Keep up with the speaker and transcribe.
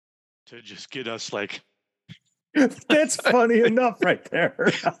to just get us like. That's funny enough right there.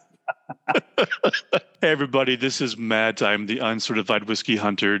 Hey, everybody, this is Matt. I'm the uncertified whiskey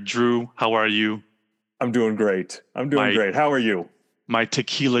hunter. Drew, how are you? I'm doing great. Great. How are you? My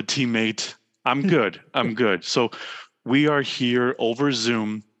tequila teammate. I'm good. I'm good. So we are here over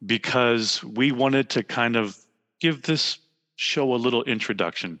Zoom because we wanted to kind of give this show a little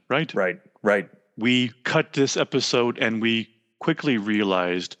introduction, right? Right. We cut this episode and we quickly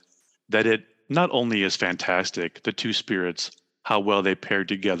realized that it not only is fantastic, the two spirits, how well they pair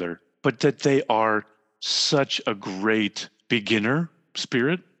together, but that they are such a great beginner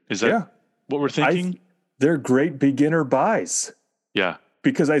spirit. Is that what we're thinking? They're great beginner buys. Yeah.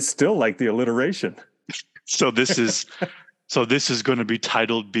 Because I still like the alliteration. So this is going to be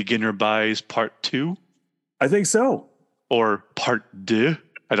titled Beginner Buys Part 2? I think so. Or Part 2?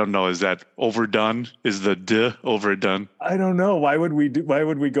 I don't know. Is that overdone? Is the de overdone? I don't know. Why would we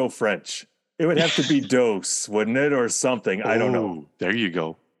go French? It would have to be dose, wouldn't it? Or something. I don't know. There you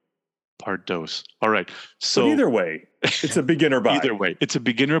go. Part dose. All right. So but either way, it's a beginner buy. Either way, it's a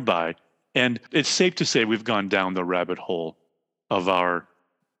beginner buy. And it's safe to say we've gone down the rabbit hole of our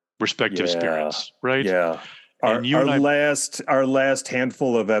respective spirits, right? Yeah. Our last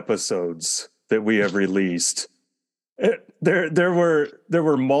handful of episodes that we have released, there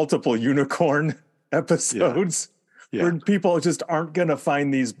were multiple unicorn episodes where people just aren't going to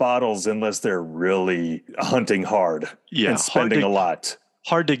find these bottles unless they're really hunting hard and spending a lot.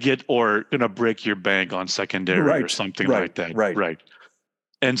 Hard to get or going to break your bank on secondary or something like that. Right.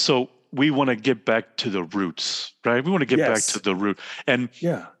 And so we want to get back to the roots, right? We want to get back to the root. And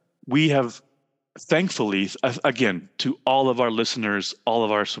we have, thankfully, again, to all of our listeners, all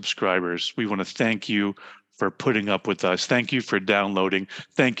of our subscribers, we want to thank you for putting up with us. Thank you for downloading.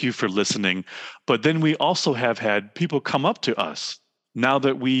 Thank you for listening. But then we also have had people come up to us now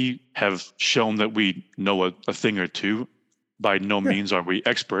that we have shown that we know a thing or two. By no means are we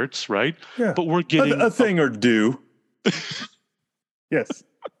experts, right? Yeah. But we're getting a thing or do. Yes.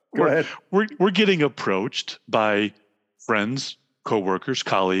 Go ahead. We're getting approached by friends, coworkers,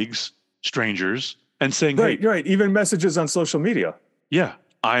 colleagues, strangers, and saying, right. Even messages on social media. Yeah,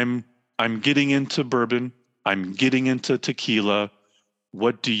 I'm getting into bourbon. I'm getting into tequila.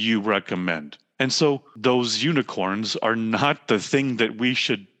 What do you recommend? And so those unicorns are not the thing that we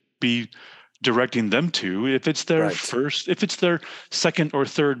should be directing them to if it's their if it's their second or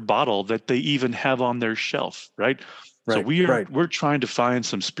third bottle that they even have on their shelf, right? So we're trying to find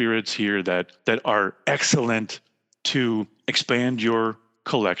some spirits here that are excellent to expand your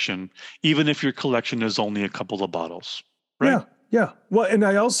collection, even if your collection is only a couple of bottles, right? Yeah. Well,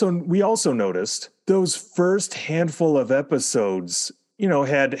 and we also noticed those first handful of episodes,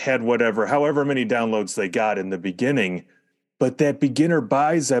 had however many downloads they got in the beginning. But that beginner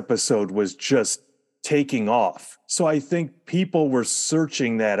buys episode was just taking off. So I think people were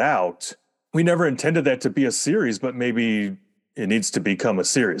searching that out. We never intended that to be a series, but maybe it needs to become a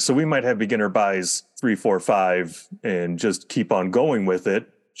series. So we might have beginner buys 3, 4, 5 and just keep on going with it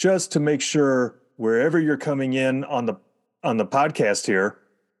just to make sure wherever you're coming in on the podcast here,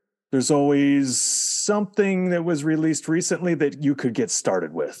 there's always something that was released recently that you could get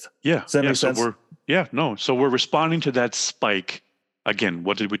started with. Yeah. Does that make sense? So we're responding to that spike. Again,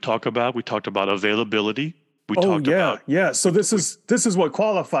 what did we talk about? We talked about availability. So this is what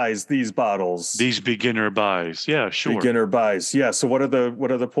qualifies these bottles. These beginner buys. Yeah, sure. Beginner buys. Yeah. So what are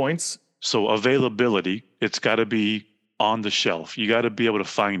the points? So availability, it's got to be on the shelf. You got to be able to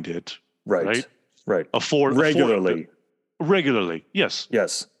find it. Right. Regularly. Regularly. Yes.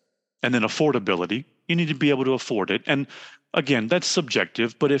 Yes. And then affordability, you need to be able to afford it. And again, that's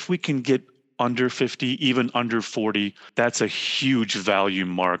subjective, but if we can get under 50, even under 40, that's a huge value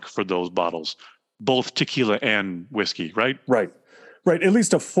mark for those bottles, both tequila and whiskey, right? Right. At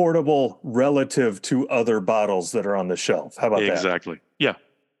least affordable relative to other bottles that are on the shelf. How about that? Exactly. Yeah.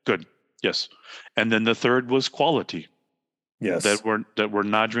 Good. Yes. And then the third was quality. Yes. That we're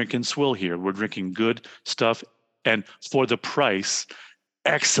not drinking swill here. We're drinking good stuff. And for the price,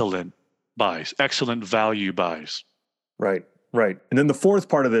 excellent buys, excellent value buys. Right. And then the fourth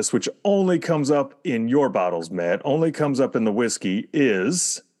part of this, which only comes up in your bottles, Matt, only comes up in the whiskey,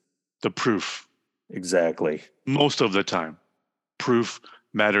 is the proof. Exactly. Most of the time, proof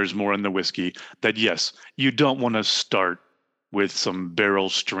matters more in the whiskey. That yes, you don't want to start with some barrel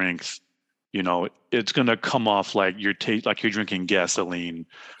strength. It's going to come off like you're drinking gasoline.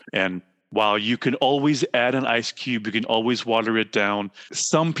 And while you can always add an ice cube, you can always water it down.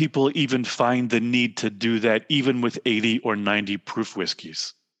 Some people even find the need to do that even with 80 or 90 proof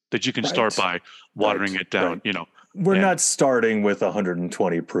whiskeys, that you can start by watering it down. We're not starting with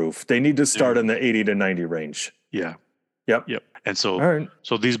 120 proof. They need to start in the 80 to 90 range. Yeah. Yep. And so,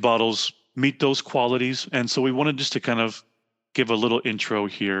 so these bottles meet those qualities. And so we wanted just to kind of give a little intro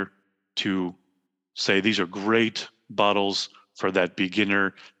here to say these are great bottles for that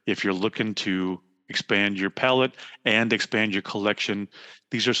beginner. If you're looking to expand your palate and expand your collection,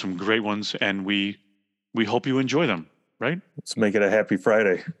 these are some great ones, and we hope you enjoy them, right? Let's make it a happy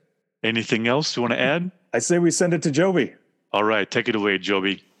Friday. Anything else you want to add? I say we send it to Joby. All right, take it away,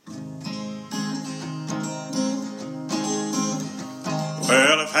 Joby.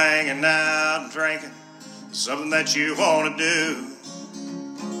 Well, if hanging out and drinking is something that you want to do,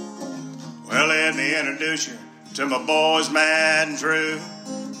 well, let me introduce you to my boys, Matt and Drew.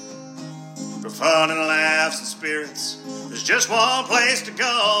 For fun and laughs and spirits, there's just one place to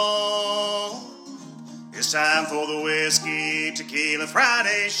go. It's time for the Whiskey Tequila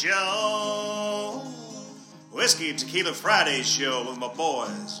Friday Show. Whiskey Tequila Friday Show with my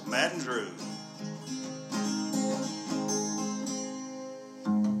boys, Matt and Drew.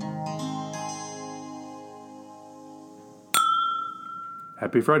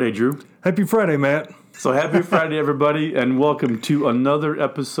 Happy Friday, Drew. Happy Friday, Matt. So happy Friday, everybody, and welcome to another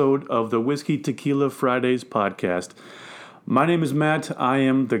episode of the Whiskey Tequila Fridays podcast. My name is Matt. I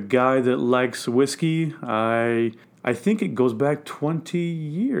am the guy that likes whiskey. I think it goes back 20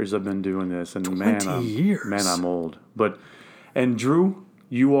 years I've been doing this. And 20 years? Man, I'm old. And Drew,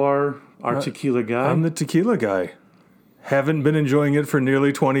 you are our tequila guy. I'm the tequila guy. Haven't been enjoying it for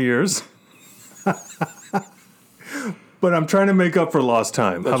nearly 20 years. But I'm trying to make up for lost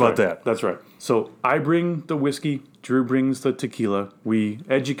time. How about that? That's right. So I bring the whiskey, Drew brings the tequila. We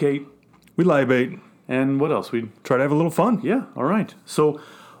educate. We libate. And what else? We try to have a little fun. Yeah, all right. So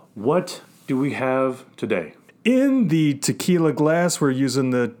what do we have today? In the tequila glass, we're using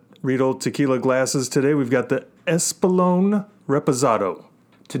the Riedel tequila glasses today. We've got the Espolon Reposado.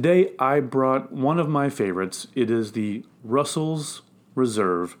 Today I brought one of my favorites. It is the Russell's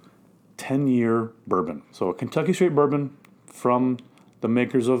Reserve 10-year bourbon. So a Kentucky straight bourbon from the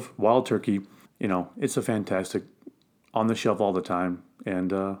makers of Wild Turkey. You know, it's a fantastic, on the shelf all the time.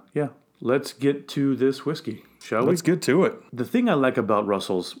 And let's get to this whiskey, shall we? Let's get to it. The thing I like about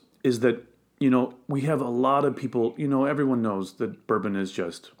Russell's is that, you know, we have a lot of people, you know, everyone knows that bourbon is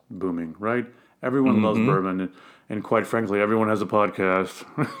just booming, right? Everyone loves bourbon. And quite frankly, everyone has a podcast.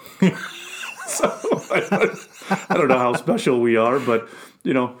 So I don't know how special we are, but,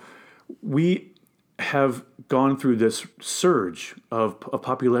 you know, we have gone through this surge of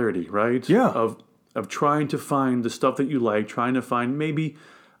popularity, right? Yeah. Of trying to find the stuff that you like, trying to find maybe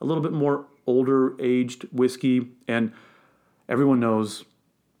a little bit more older aged whiskey. And everyone knows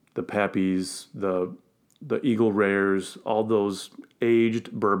the Pappies, the Eagle Rares, all those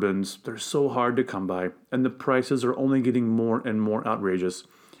aged bourbons. They're so hard to come by. And the prices are only getting more and more outrageous.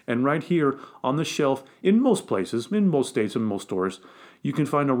 And right here on the shelf, in most places, in most states, in most stores, you can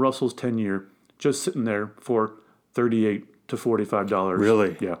find a Russell's 10-year just sitting there for $38 to $45.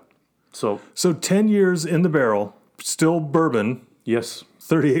 Really? Yeah. So 10 years in the barrel, still bourbon. Yes.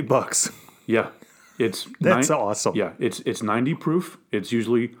 $38. Yeah. That's awesome. Yeah. It's 90 proof. It's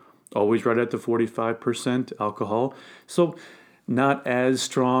usually always right at the 45% alcohol. So not as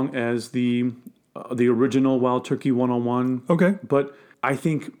strong as the original Wild Turkey 101. Okay. But I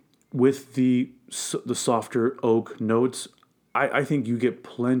think with the softer oak notes, I think you get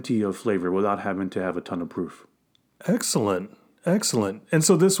plenty of flavor without having to have a ton of proof. Excellent. And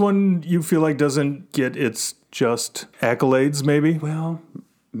so this one you feel like doesn't get its just accolades, maybe? Well,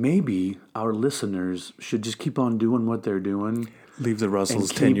 maybe our listeners should just keep on doing what they're doing. Leave the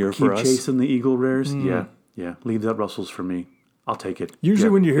Russell's 10-year for us. Keep chasing the Eagle Rares. Yeah. Leave that Russell's for me. I'll take it. Usually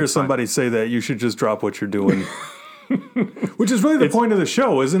when you hear somebody say that, you should just drop what you're doing. Which is really the point of the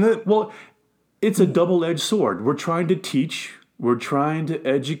show, isn't it? Well, it's a double-edged sword. We're trying to teach. We're trying to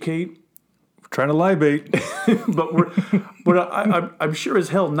educate. We're trying to libate. but I'm sure as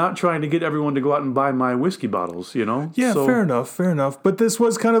hell not trying to get everyone to go out and buy my whiskey bottles, you know? Yeah, so, fair enough. But this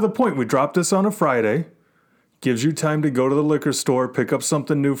was kind of the point. We dropped this on a Friday. Gives you time to go to the liquor store, pick up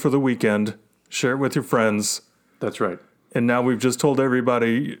something new for the weekend, share it with your friends. That's right. And now we've just told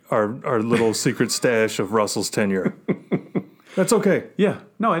everybody our little secret stash of Russell's 10-year. That's okay. Yeah.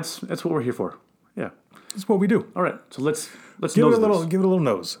 No, it's what we're here for. Yeah. That's what we do. All right. So let's give nose it a little this. Give it a little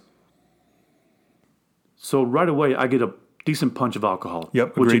nose. So right away I get a decent punch of alcohol.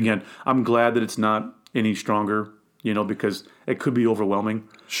 Yep. Which agreed. again, I'm glad that it's not any stronger, you know, because it could be overwhelming.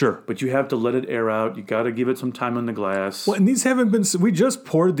 Sure. But you have to let it air out. You got to give it some time in the glass. Well, and these haven't been. We just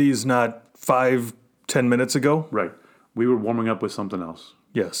poured these not 5-10 minutes ago. Right. We were warming up with something else.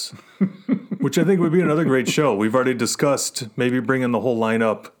 Yes. Which I think would be another great show. We've already discussed maybe bringing the whole line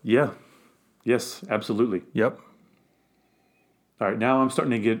up. Yeah. Yes, absolutely. Yep. All right, now I'm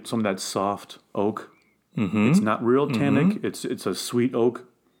starting to get some of that soft oak. Mm-hmm. It's not real tannic. Mm-hmm. It's a sweet oak.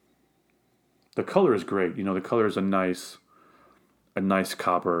 The color is great. The color is a nice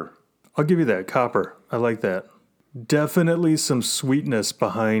copper. I'll give you that, copper. I like that. Definitely some sweetness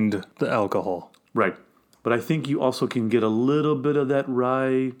behind the alcohol. Right. But I think you also can get a little bit of that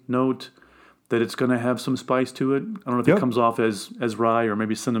rye note, that it's going to have some spice to it. I don't know if it comes off as rye or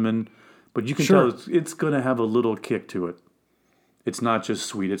maybe cinnamon, but you can tell it's going to have a little kick to it. It's not just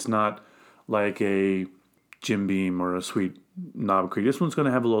sweet. It's not like a Jim Beam or a sweet Knob Creek. This one's going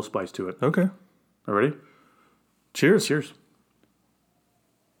to have a little spice to it. Okay. All ready? Cheers. Cheers.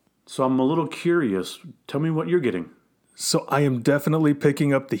 So I'm a little curious. Tell me what you're getting. So I am definitely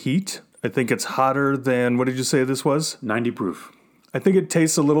picking up the heat. I think it's hotter than, what did you say this was? 90 proof. I think it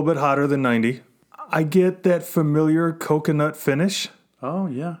tastes a little bit hotter than 90. I get that familiar coconut finish. Oh,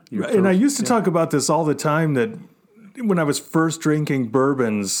 yeah. And I used to talk about this all the time, that when I was first drinking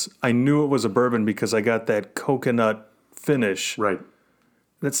bourbons, I knew it was a bourbon because I got that coconut finish. Right.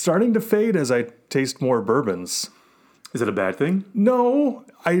 That's starting to fade as I taste more bourbons. Is it a bad thing? No,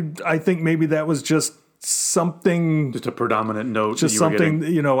 I think maybe that was just something. Just a predominant note. Just something,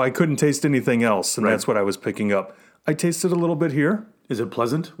 I couldn't taste anything else, and that's what I was picking up. I tasted a little bit here. Is it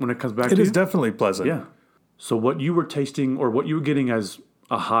pleasant when it comes back to you? you? It is definitely pleasant. Yeah. So what you were tasting, or what you were getting as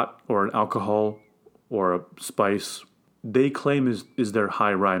a hot or an alcohol or a spice, they claim is their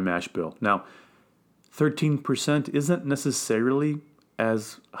high rye mash bill. Now, 13% isn't necessarily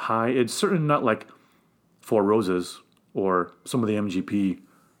as high. It's certainly not like Four Roses or some of the MGP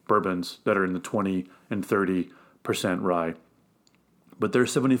bourbons that are in the 20 and 30% rye. But they're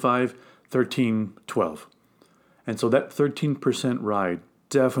 75, 13, 12. And so that 13% rye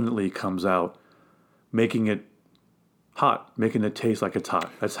definitely comes out, making it hot, making it taste like it's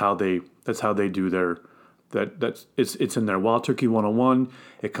hot. That's how they do their it's in their Wild Turkey 101.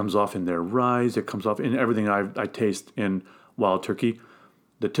 It comes off in their rye. It comes off in everything I taste in Wild Turkey.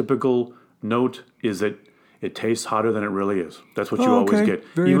 The typical note is that it tastes hotter than it really is. That's what you always get.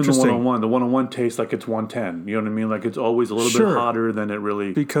 Very Even interesting. the 101. The 101 tastes like it's 110. You know what I mean? Like it's always a little bit hotter than it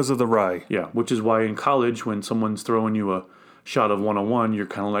really... Because of the rye. Yeah, which is why in college, when someone's throwing you a shot of 101, you're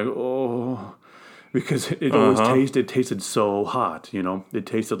kind of like, oh... Because it always tasted so hot, It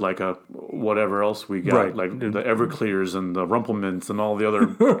tasted like a whatever else we got, like the Everclears and the Rumplemints and all the other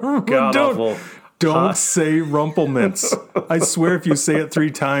god-awful... Don't say Rumplemints. I swear if you say it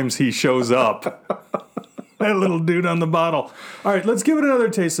 3 times, he shows up. That little dude on the bottle. All right, let's give it another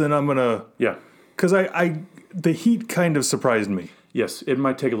taste, and then I'm going to... Yeah. Because the heat kind of surprised me. Yes, it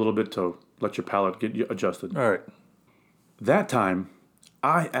might take a little bit to let your palate get adjusted. All right. That time,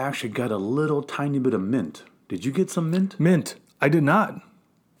 I actually got a little tiny bit of mint. Did you get some mint? Mint. I did not.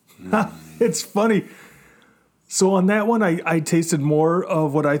 It's funny. So on that one, I tasted more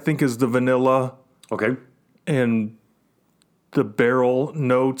of what I think is the vanilla. Okay. And the barrel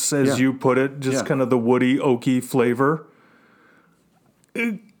notes, as you put it, just kind of the woody, oaky flavor.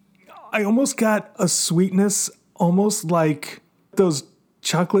 I almost got a sweetness, almost like those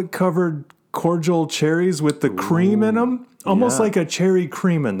chocolate-covered cordial cherries with the cream in them. Almost like a cherry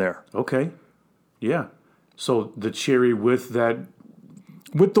cream in there. Okay. Yeah. So the cherry with that...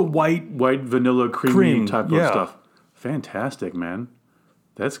 With the white vanilla cream type of stuff. Fantastic, man.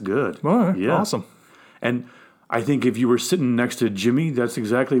 That's good. All right, awesome. And I think if you were sitting next to Jimmy, that's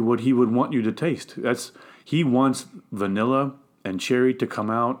exactly what he would want you to taste. He wants vanilla and cherry to come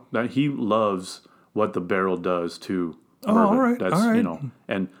out. He loves what the barrel does to bourbon. All right. That's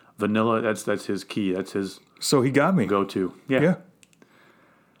and vanilla. That's his key. That's his. So he got me. Go-to. Yeah.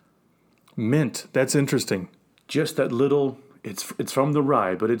 Mint. That's interesting. Just that little. It's from the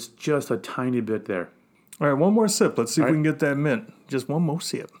rye, but it's just a tiny bit there. All right, one more sip. Let's see if we can get that mint. Just one more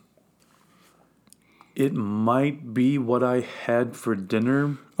sip. It might be what I had for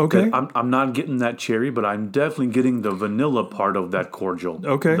dinner. Okay. I'm not getting that cherry, but I'm definitely getting the vanilla part of that cordial.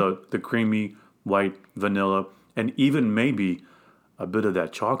 Okay. The creamy white vanilla, and even maybe a bit of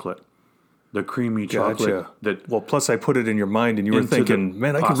that chocolate. The creamy chocolate. Well, plus I put it in your mind, and you were thinking,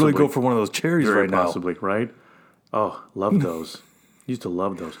 man, I could really go for one of those cherries right now. Possibly, right? Oh, love those. Used to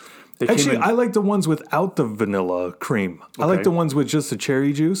love those. Actually, I like the ones without the vanilla cream. Okay. I like the ones with just the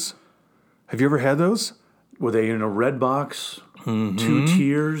cherry juice. Have you ever had those? Were they in a red box? Mm-hmm. 2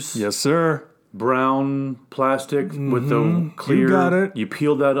 tiers? Yes, sir. Brown plastic with the clear. You got it. You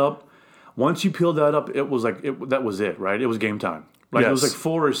peeled that up. Once you peeled that up, it was like that was it, right? It was game time. Like it was like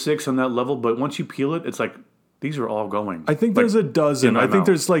 4 or 6 on that level, but once you peel it, it's like these are all going. I think there's a dozen. I think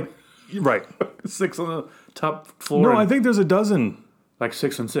there's like Right. 6 on the top floor. No, I think there's a dozen. Like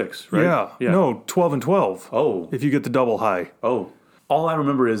 6 and 6, right? Yeah. No, 12 and 12. Oh. If you get the double high. Oh. All I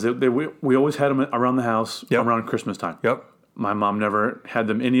remember is that we always had them around the house around Christmas time. Yep. My mom never had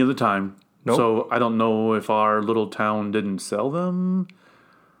them any other time. Nope. So I don't know if our little town didn't sell them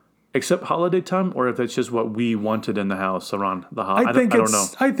except holiday time, or if that's just what we wanted in the house around the holiday. I don't know.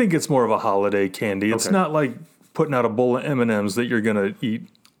 I think it's more of a holiday candy. It's not like putting out a bowl of M&Ms that you're going to eat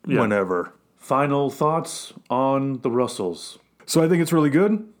whenever. Final thoughts on the Russells. So I think it's really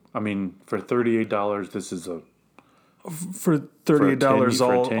good. I mean, for $38, this is for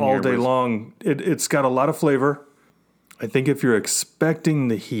 $38 all day long. It's got a lot of flavor. I think if you're expecting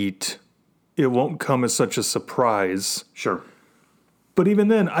the heat, it won't come as such a surprise. Sure. But even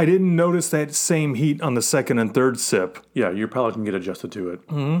then, I didn't notice that same heat on the second and third sip. Yeah, your palate can get adjusted to it.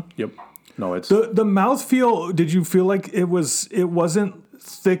 Mm-hmm. Yep. No, it's the mouthfeel. Did you feel like it wasn't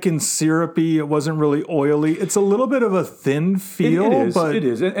thick and syrupy? It wasn't really oily. It's a little bit of a thin feel. It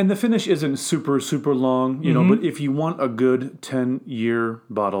is. And the finish isn't super, super long, you know, but if you want a good 10-year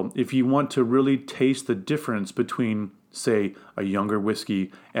bottle, if you want to really taste the difference between, say, a younger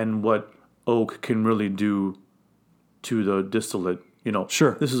whiskey and what oak can really do to the distillate, you know,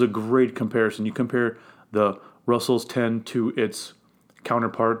 sure, this is a great comparison. You compare the Russell's 10 to its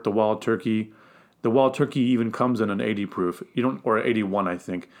counterpart, the Wild Turkey. The Wild Turkey even comes in an 80 proof. You don't, or 81, I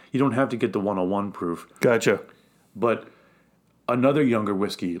think. You don't have to get the 101 proof. Gotcha. But another younger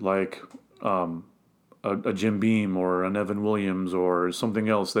whiskey, like a Jim Beam or an Evan Williams or something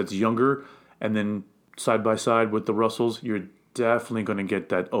else that's younger, and then side by side with the Russells, you're definitely going to get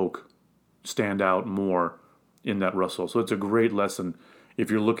that oak stand out more in that Russell. So it's a great lesson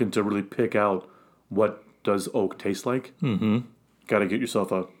if you're looking to really pick out what does oak taste like. Mm-hmm. Got to get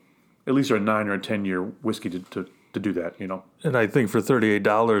yourself at least a 9 or a 10-year whiskey to do that, you know. And I think for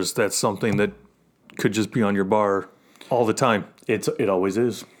 $38, that's something that could just be on your bar all the time. It always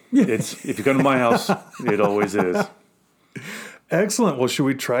is. It's if you come to my house, it always is. Excellent. Well, should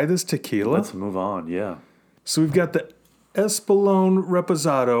we try this tequila? Let's move on. Yeah. So we've got the Espolon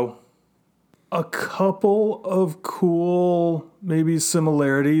Reposado. A couple of cool maybe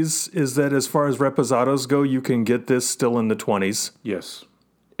similarities is that as far as Reposados go, you can get this still in the 20s. Yes.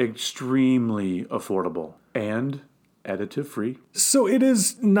 Extremely affordable and additive free. So it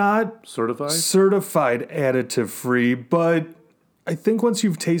is not certified additive free, but I think once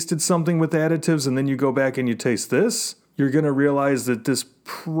you've tasted something with additives and then you go back and you taste this, you're going to realize that this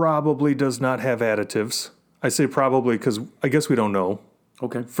probably does not have additives. I say probably because I guess we don't know.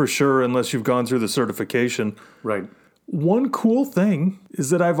 Okay. For sure, unless you've gone through the certification. Right. One cool thing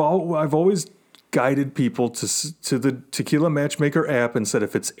is that I've always guided people to the Tequila Matchmaker app and said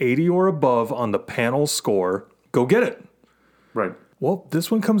if it's 80 or above on the panel score, go get it. Right. Well,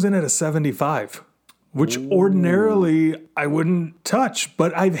 this one comes in at a 75, which ordinarily I wouldn't touch,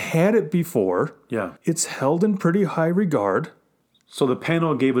 but I've had it before. Yeah. It's held in pretty high regard. So the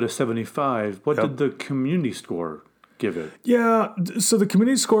panel gave it a 75. What did the community score give it? Yeah, so the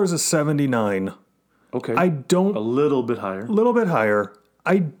community score is a 79. Okay. I don't... A little bit higher. A little bit higher.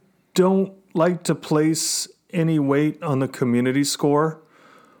 I don't like to place any weight on the community score,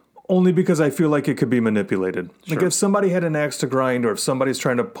 only because I feel like it could be manipulated. Sure. Like if somebody had an axe to grind, or if somebody's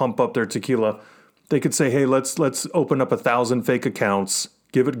trying to pump up their tequila, they could say, hey, let's open up 1,000 fake accounts,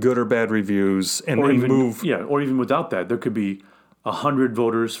 give it good or bad reviews, and move. Yeah, or even without that, there could be 100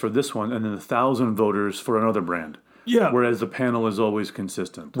 voters for this one and then 1,000 voters for another brand. Yeah. Whereas the panel is always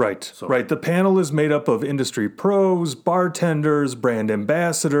consistent. Right. So. Right. The panel is made up of industry pros, bartenders, brand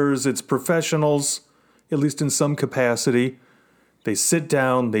ambassadors. It's professionals, at least in some capacity. They sit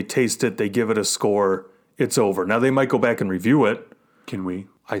down, they taste it, they give it a score. It's over. Now, they might go back and review it. Can we?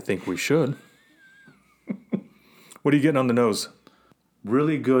 I think we should. What are you getting on the nose?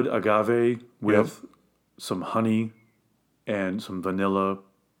 Really good agave with some honey and some vanilla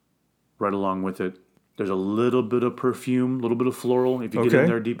right along with it. There's a little bit of perfume, a little bit of floral if you get in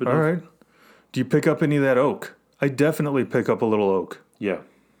there deep enough. All right. Do you pick up any of that oak? I definitely pick up a little oak. Yeah.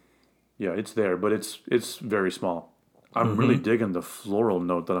 Yeah, it's there, but it's very small. I'm really digging the floral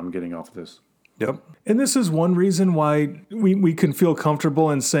note that I'm getting off this. Yep. And this is one reason why we can feel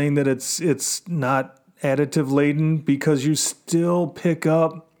comfortable in saying that it's not additive laden, because you still pick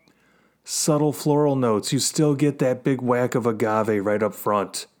up subtle floral notes. You still get that big whack of agave right up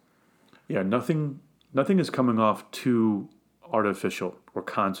front. Yeah, nothing is coming off too artificial or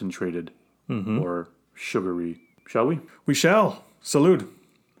concentrated or sugary. Shall we? We shall. Salud.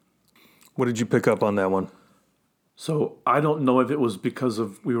 What did you pick up on that one? So I don't know if it was because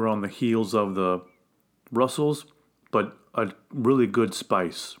we were on the heels of the Russells, but a really good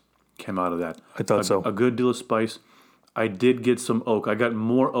spice came out of that. I thought so. A good deal of spice. I did get some oak. I got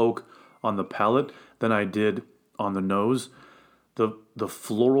more oak on the palate than I did on the nose. The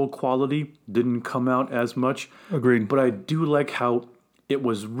floral quality didn't come out as much. Agreed. But I do like how it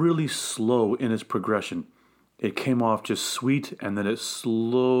was really slow in its progression. It came off just sweet, and then it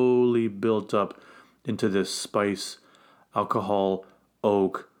slowly built up into this spice, alcohol,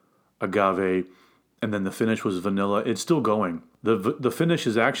 oak, agave, and then the finish was vanilla. It's still going. The finish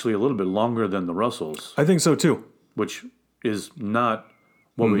is actually a little bit longer than the Russells. I think so too. Which is not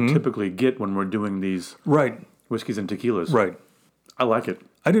what we typically get when we're doing these whiskeys and tequilas. Right. I like it.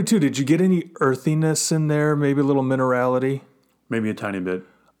 I do too. Did you get any earthiness in there? Maybe a little minerality? Maybe a tiny bit.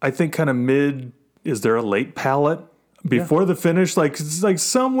 I think kind of mid. Is there a late palate before the finish? It's like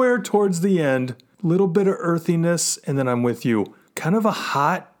somewhere towards the end, little bit of earthiness, and then I'm with you. Kind of a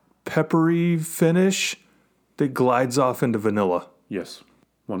hot, peppery finish that glides off into vanilla. Yes.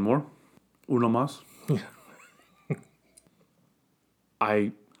 One more. Uno más.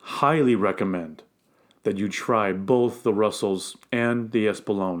 I highly recommend that you try both the Russells and the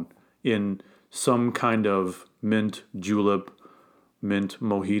Espolon in some kind of mint julep, mint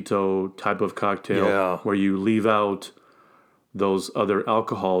mojito type of cocktail where you leave out those other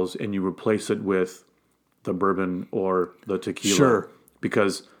alcohols and you replace it with the bourbon or the tequila. Sure.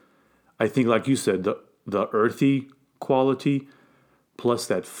 Because I think, like you said, the earthy quality plus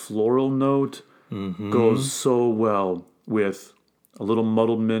that floral note goes so well with a little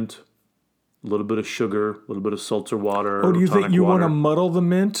muddled mint, a little bit of sugar, a little bit of seltzer water. Oh, do you think you want to muddle the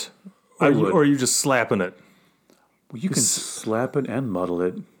mint? Or are you just slapping it? Well, you can slap it and muddle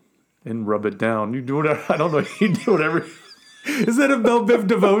it and rub it down. You do whatever. I don't know. You do whatever. Is that a Belle Biv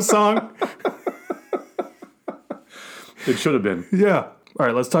DeVoe song? It should have been. Yeah. All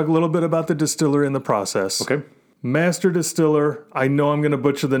right, let's talk a little bit about the distiller in the process. Okay. Master distiller, I know I'm going to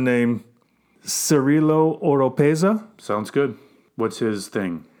butcher the name, Cirilo Oropeza. Sounds good. What's his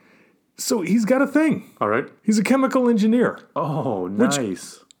thing? So he's got a thing. All right. He's a chemical engineer. Oh,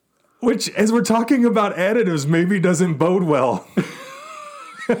 nice. Which, as we're talking about additives, maybe doesn't bode well.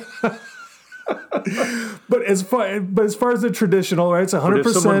 But as far as the traditional, right, it's 100%. But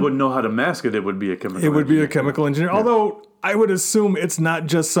if someone would know how to mask it, it would be a chemical engineer. It would be a chemical engineer. Yeah. Although I would assume it's not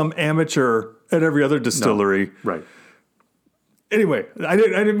just some amateur at every other distillery. No. Right. Anyway, I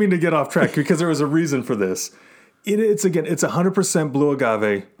didn't mean to get off track because there was a reason for this. It's 100% blue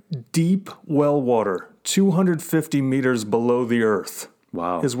agave, deep well water, 250 meters below the earth.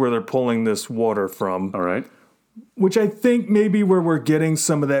 Wow. Is where they're pulling this water from. All right. Which I think maybe where we're getting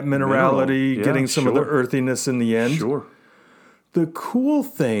some of that minerality, getting some of the earthiness in the end. Sure. The cool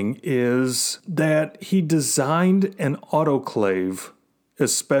thing is that he designed an autoclave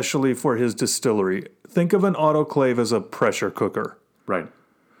especially for his distillery. Think of an autoclave as a pressure cooker. Right.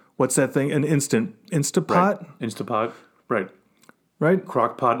 What's that thing? An Instapot? Right. Instapot. Right. Right?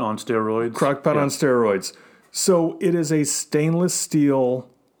 Crockpot on steroids. Crockpot on steroids. So it is a stainless steel,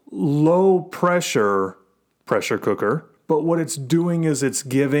 low pressure cooker. But what it's doing is it's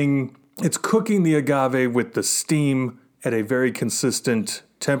cooking the agave with the steam at a very consistent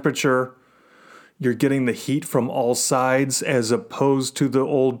temperature. You're getting the heat from all sides as opposed to the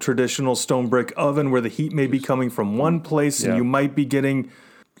old traditional stone brick oven where the heat may be coming from one place and you might be getting,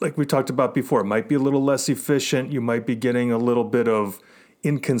 like we talked about before, it might be a little less efficient. You might be getting a little bit of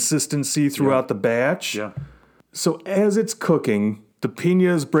inconsistency throughout the batch. Yeah. So as it's cooking, the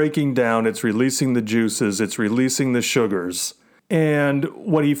piña is breaking down, it's releasing the juices, it's releasing the sugars. And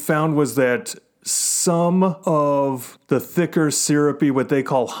what he found was that some of the thicker syrupy, what they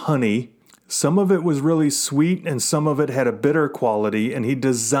call honey, some of it was really sweet and some of it had a bitter quality, and he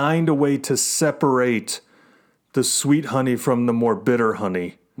designed a way to separate the sweet honey from the more bitter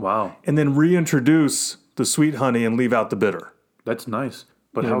honey. Wow. And then reintroduce the sweet honey and leave out the bitter. That's nice.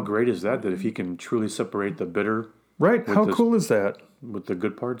 But how great is that if he can truly separate the bitter? Right. How cool is that? With the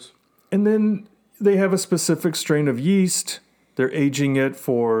good parts? And then they have a specific strain of yeast. They're aging it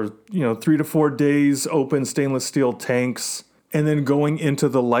for, 3 to 4 days, open stainless steel tanks, and then going into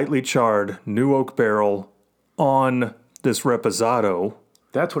the lightly charred new oak barrel on this Reposado.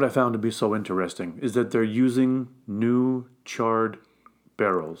 That's what I found to be so interesting, is that they're using new charred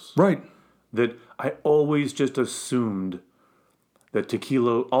barrels. Right. That I always just assumed that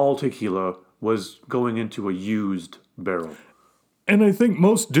all tequila was going into a used barrel. And I think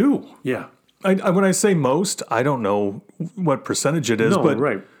most do. Yeah. When I say most, I don't know what percentage it is, but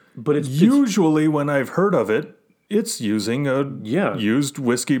right. But it's usually when I've heard of it, it's using a used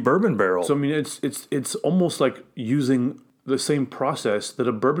whiskey bourbon barrel. So I mean, it's almost like using the same process that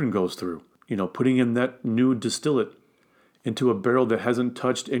a bourbon goes through. Putting in that new distillate into a barrel that hasn't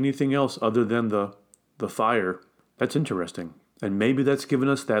touched anything else other than the fire. That's interesting. And maybe that's given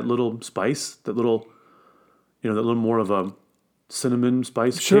us that little spice, that little more of a cinnamon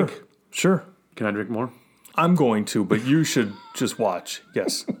spice kick. Sure. Can I drink more? I'm going to, but you should just watch.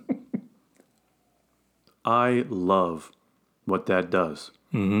 Yes. I love what that does.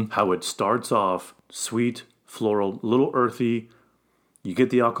 Mm-hmm. How it starts off sweet, floral, a little earthy. You get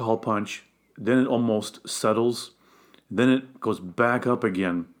the alcohol punch. Then it almost settles. Then it goes back up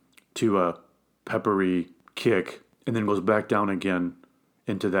again to a peppery kick. And then goes back down again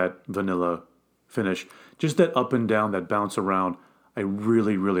into that vanilla finish. Just that up and down, that bounce around. I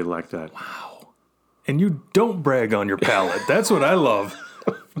really, really like that. Wow. And you don't brag on your palate. That's what I love.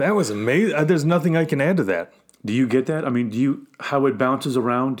 That was amazing. There's nothing I can add to that. Do you get that? I mean, how it bounces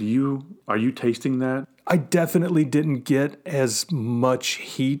around? Are you tasting that? I definitely didn't get as much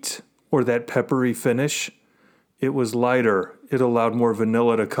heat or that peppery finish. It was lighter. It allowed more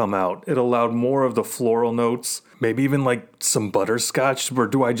vanilla to come out. It allowed more of the floral notes. Maybe even like some butterscotch. Or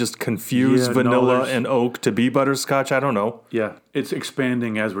do I just confuse vanilla and oak to be butterscotch? I don't know. Yeah, it's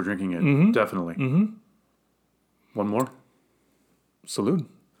expanding as we're drinking it. Definitely. Mm-hmm. One more. Salud.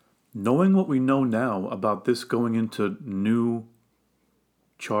 Knowing what we know now about this going into new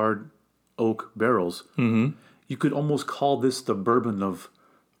charred oak barrels, you could almost call this the bourbon of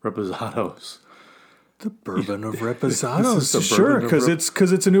reposados. The bourbon of reposados. Sure, because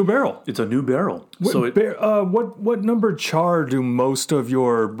it's a new barrel. It's a new barrel. What number char do most of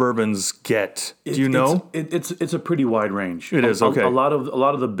your bourbons get? Do you know? It's a pretty wide range. It is, okay. A lot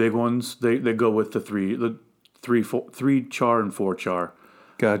of the big ones they go with the three char and 4 char.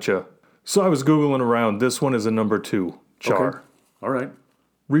 Gotcha. So I was Googling around. This one is a number 2 char. Okay. All right.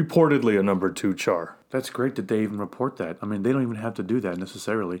 Reportedly a number 2 char. That's great that they even report that. I mean, they don't even have to do that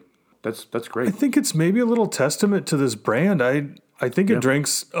necessarily. That's great. I think it's maybe a little testament to this brand. I think it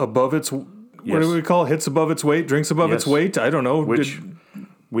drinks above its, what do we call it? Hits above its weight, drinks above its weight. I don't know.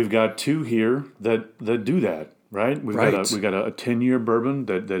 We've got 2 here that do that, right? We've got a 10-year bourbon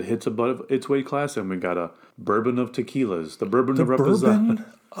that hits above its weight class, and we've got a bourbon of tequilas, the bourbon of reposado. Bourbon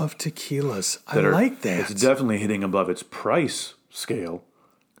of tequilas. I like that. It's definitely hitting above its price scale.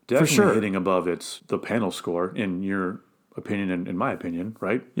 Definitely hitting above the panel score, in your opinion and in my opinion,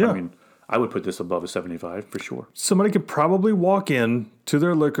 right? Yeah. I mean, I would put this above a 75 for sure. Somebody could probably walk in to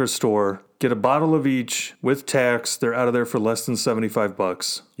their liquor store, get a bottle of each with tax. They're out of there for less than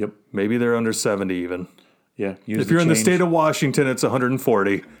 $75. Yep. Maybe they're under 70 even. Yeah. If you're in the state of Washington, it's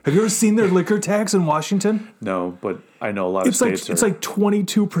 140. Have you ever seen their liquor tax in Washington? No, but I know a lot of states It's like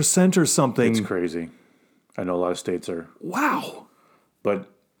 22% or something. It's crazy. I know a lot of states are. Wow.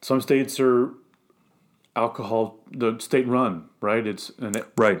 But some states are alcohol, the state run, right? It's an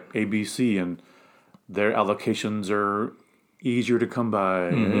ABC, and their allocations are easier to come by.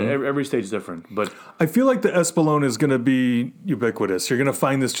 Every state's different, but I feel like the Espolon is going to be ubiquitous. You're going to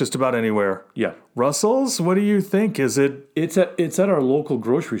find this just about anywhere. Yeah. Russell's, what do you think? Is it? It's at our local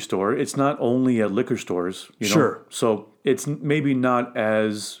grocery store. It's not only at liquor stores. Sure. So it's maybe not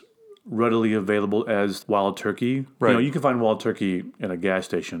as readily available as Wild Turkey. Right. You can find Wild Turkey in a gas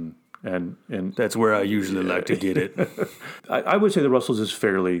station. And that's where I usually like to get it. I would say the Russell's is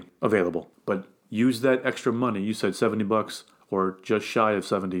fairly available, but use that extra money. You said $70 or just shy of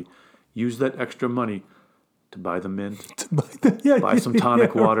 70. Use that extra money to buy the mint, buy some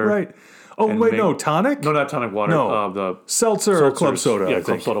tonic water. Right. Oh, wait, no, tonic? No, not tonic water. No, the seltzer or club soda. Yeah,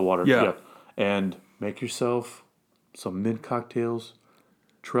 club soda water. Yeah. And make yourself some mint cocktails.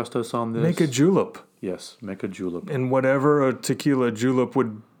 Trust us on this. Make a julep. Yes, make a julep. And whatever a tequila julep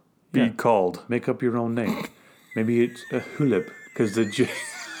would be called. Make up your own name. Maybe it's a julep, because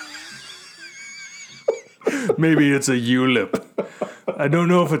Maybe it's a julep. I don't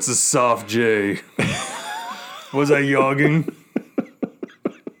know if it's a soft J. Was I yogging?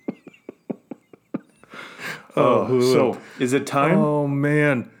 So is it time? Oh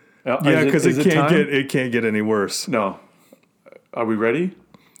man. Yeah, because it can't get any worse. No. Are we ready?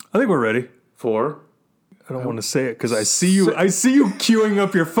 I think we're ready. For? I don't want to say it because I see you queuing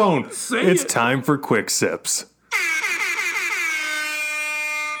up your phone. It's time for quick sips.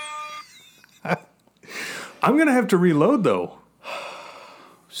 I'm going to have to reload though.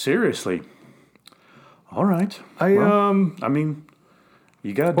 Seriously. All right. I mean,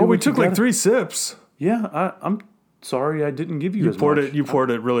 you got to do Well, we took like 3 sips. Yeah, I'm sorry I didn't give you as much. You poured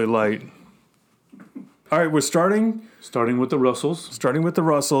it really light. All right, we're starting with the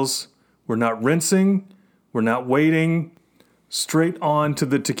Russells. We're not rinsing. We're not waiting. Straight on to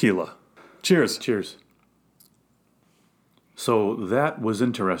the tequila. Cheers. Cheers. So that was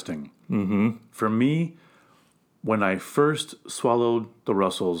interesting. Mm-hmm. For me, When I first swallowed the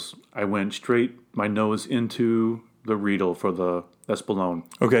Russells, I went straight my nose into the Riedel for the Espolon.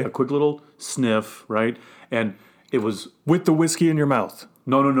 Okay. A quick little sniff, right? And it was... With the whiskey in your mouth?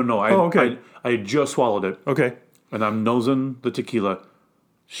 No. Okay. I had just swallowed it. Okay. And I'm nosing the tequila,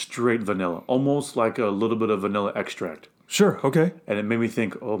 straight vanilla. Almost like a little bit of vanilla extract. Sure, okay. And it made me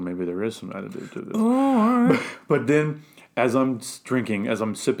think, oh, maybe there is some additive to this. Oh, all right. But then, as I'm drinking, as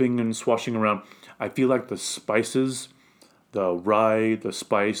I'm sipping and swashing around, I feel like the spices, the rye, the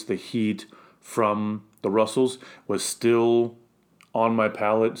spice, the heat from the Russells was still on my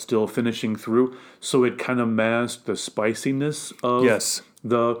palate, still finishing through. So it kind of masked the spiciness of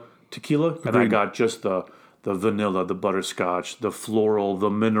the tequila. Agreed. And I got just the vanilla, the butterscotch, the floral, the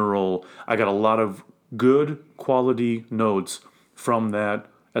mineral. I got a lot of good quality notes from that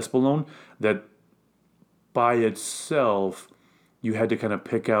Espolon that by itself you had to kind of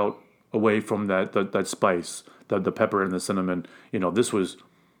pick out away from that spice, the pepper and the cinnamon. This was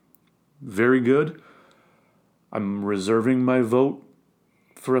very good. I'm reserving my vote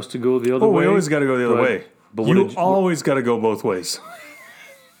for us to go the other way. We always got to go the other way. But you always got to go both ways.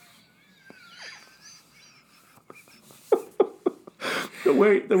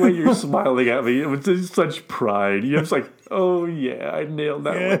 The way you're smiling at me, it was just such pride. You're just like, oh yeah, I nailed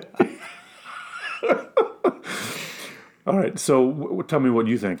that one. All right, so tell me what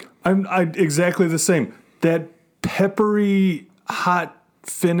you think. I'm exactly the same. That peppery, hot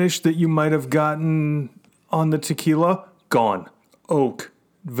finish that you might have gotten on the tequila, gone. Oak,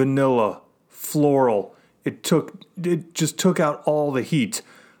 vanilla, floral. It just took out all the heat.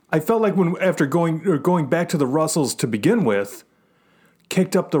 I felt like after going back to the Russells to begin with,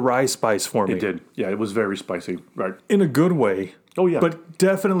 kicked up the rye spice for me. It did. Yeah, it was very spicy. Right. In a good way. Oh, yeah. But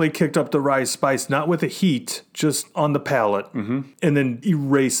definitely kicked up the rye spice, not with the heat, just on the palate. Mm-hmm. And then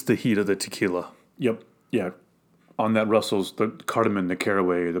erased the heat of the tequila. Yep. Yeah. On that Russells, the cardamom, the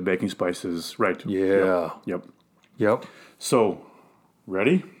caraway, the baking spices. Right. Yeah. Yep. So,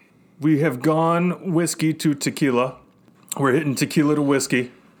 ready? We have gone whiskey to tequila. We're hitting tequila to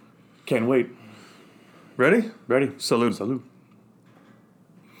whiskey. Can't wait. Ready? Ready. Salud. Salud.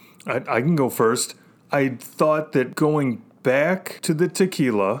 I can go first. I thought that going back to the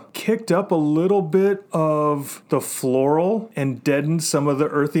tequila kicked up a little bit of the floral and deadened some of the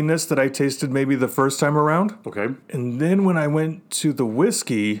earthiness that I tasted maybe the first time around. Okay. And then when I went to the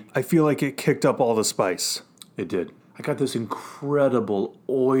whiskey, I feel like it kicked up all the spice. It did. I got this incredible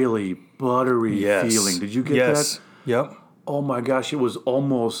oily, buttery feeling. Did you get that? Yep. Oh my gosh, it was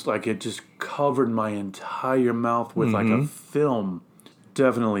almost like it just covered my entire mouth with like a film.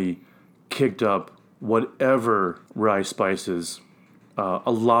 Definitely kicked up whatever rye spices,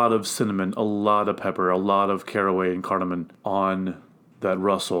 a lot of cinnamon, a lot of pepper, a lot of caraway and cardamom on that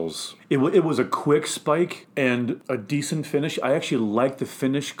Russells. It was a quick spike and a decent finish. I actually liked the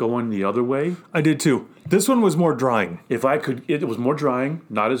finish going the other way. I did too. This one was more drying. If I could, it was more drying,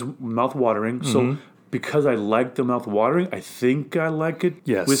 not as mouth-watering. So because I liked the mouth-watering, I think I like it.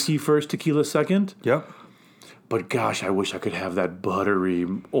 Yes. Whiskey first, tequila second. Yep. But gosh, I wish I could have that buttery,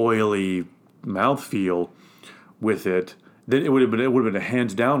 oily mouthfeel with it. Then it would have been a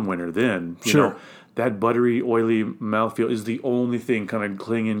hands down winner. Then you know, that buttery, oily mouthfeel is the only thing kind of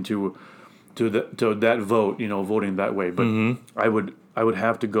clinging to that vote. Voting that way. But I would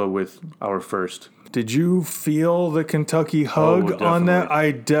have to go with our first. Did you feel the Kentucky hug on that?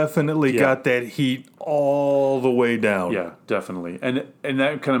 I definitely got that heat all the way down. Yeah, definitely. And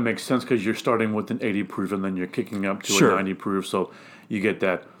that kind of makes sense because you're starting with an 80 proof and then you're kicking up to a 90 proof. So you get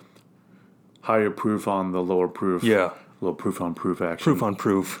that higher proof on the lower proof. Yeah. A little proof on proof action. Proof on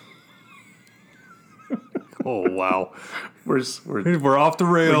proof. Oh, wow. We're off the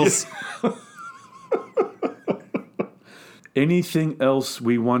rails. Anything else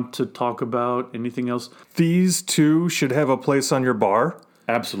we want to talk about? Anything else? These two should have a place on your bar.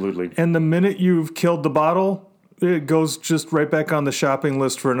 Absolutely. And the minute you've killed the bottle, it goes just right back on the shopping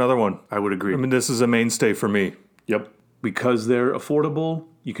list for another one. I would agree. I mean, this is a mainstay for me. Yep. Because they're affordable,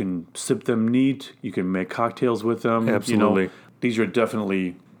 you can sip them neat, you can make cocktails with them. Absolutely. These are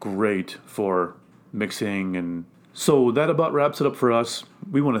definitely great for mixing. And so that about wraps it up for us.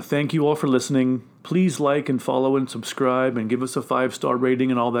 We want to thank you all for listening. Please like and follow and subscribe and give us a 5-star rating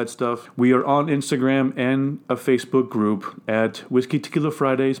and all that stuff. We are on Instagram and a Facebook group at Whiskey Tequila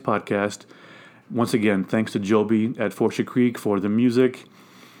Fridays Podcast. Once again, thanks to Joby at Forshire Creek for the music.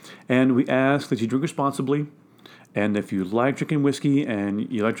 And we ask that you drink responsibly. And if you like drinking whiskey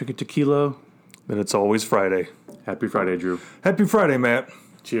and you like drinking tequila, then it's always Friday. Happy Friday, Drew. Happy Friday, Matt.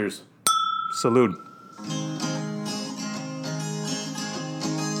 Cheers. Salud.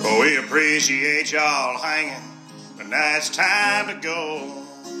 Oh, we appreciate y'all hanging but now it's time to go.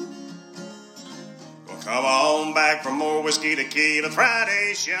 Gonna come on back for more Whiskey Tequila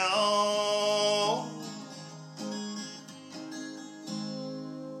Friday show.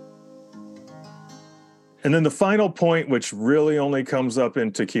 And then the final point, which really only comes up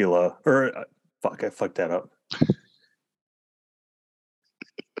in tequila, or I fucked that up.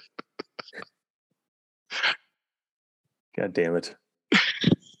 God damn it.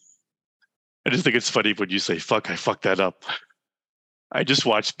 I just think it's funny when you say, fuck, I fucked that up. I just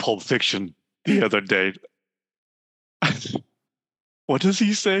watched Pulp Fiction the other day. What does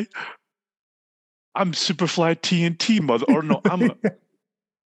he say? I'm Superfly TNT, mother. Or no, I'm a...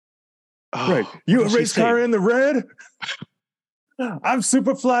 right. You a race car in the red? I'm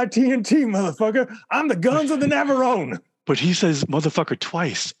Superfly TNT, motherfucker. I'm the Guns of the Navarone. But he says motherfucker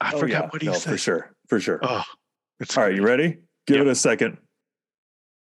twice. I forgot what he said. For sure. Oh, all right, you ready? Give it a second.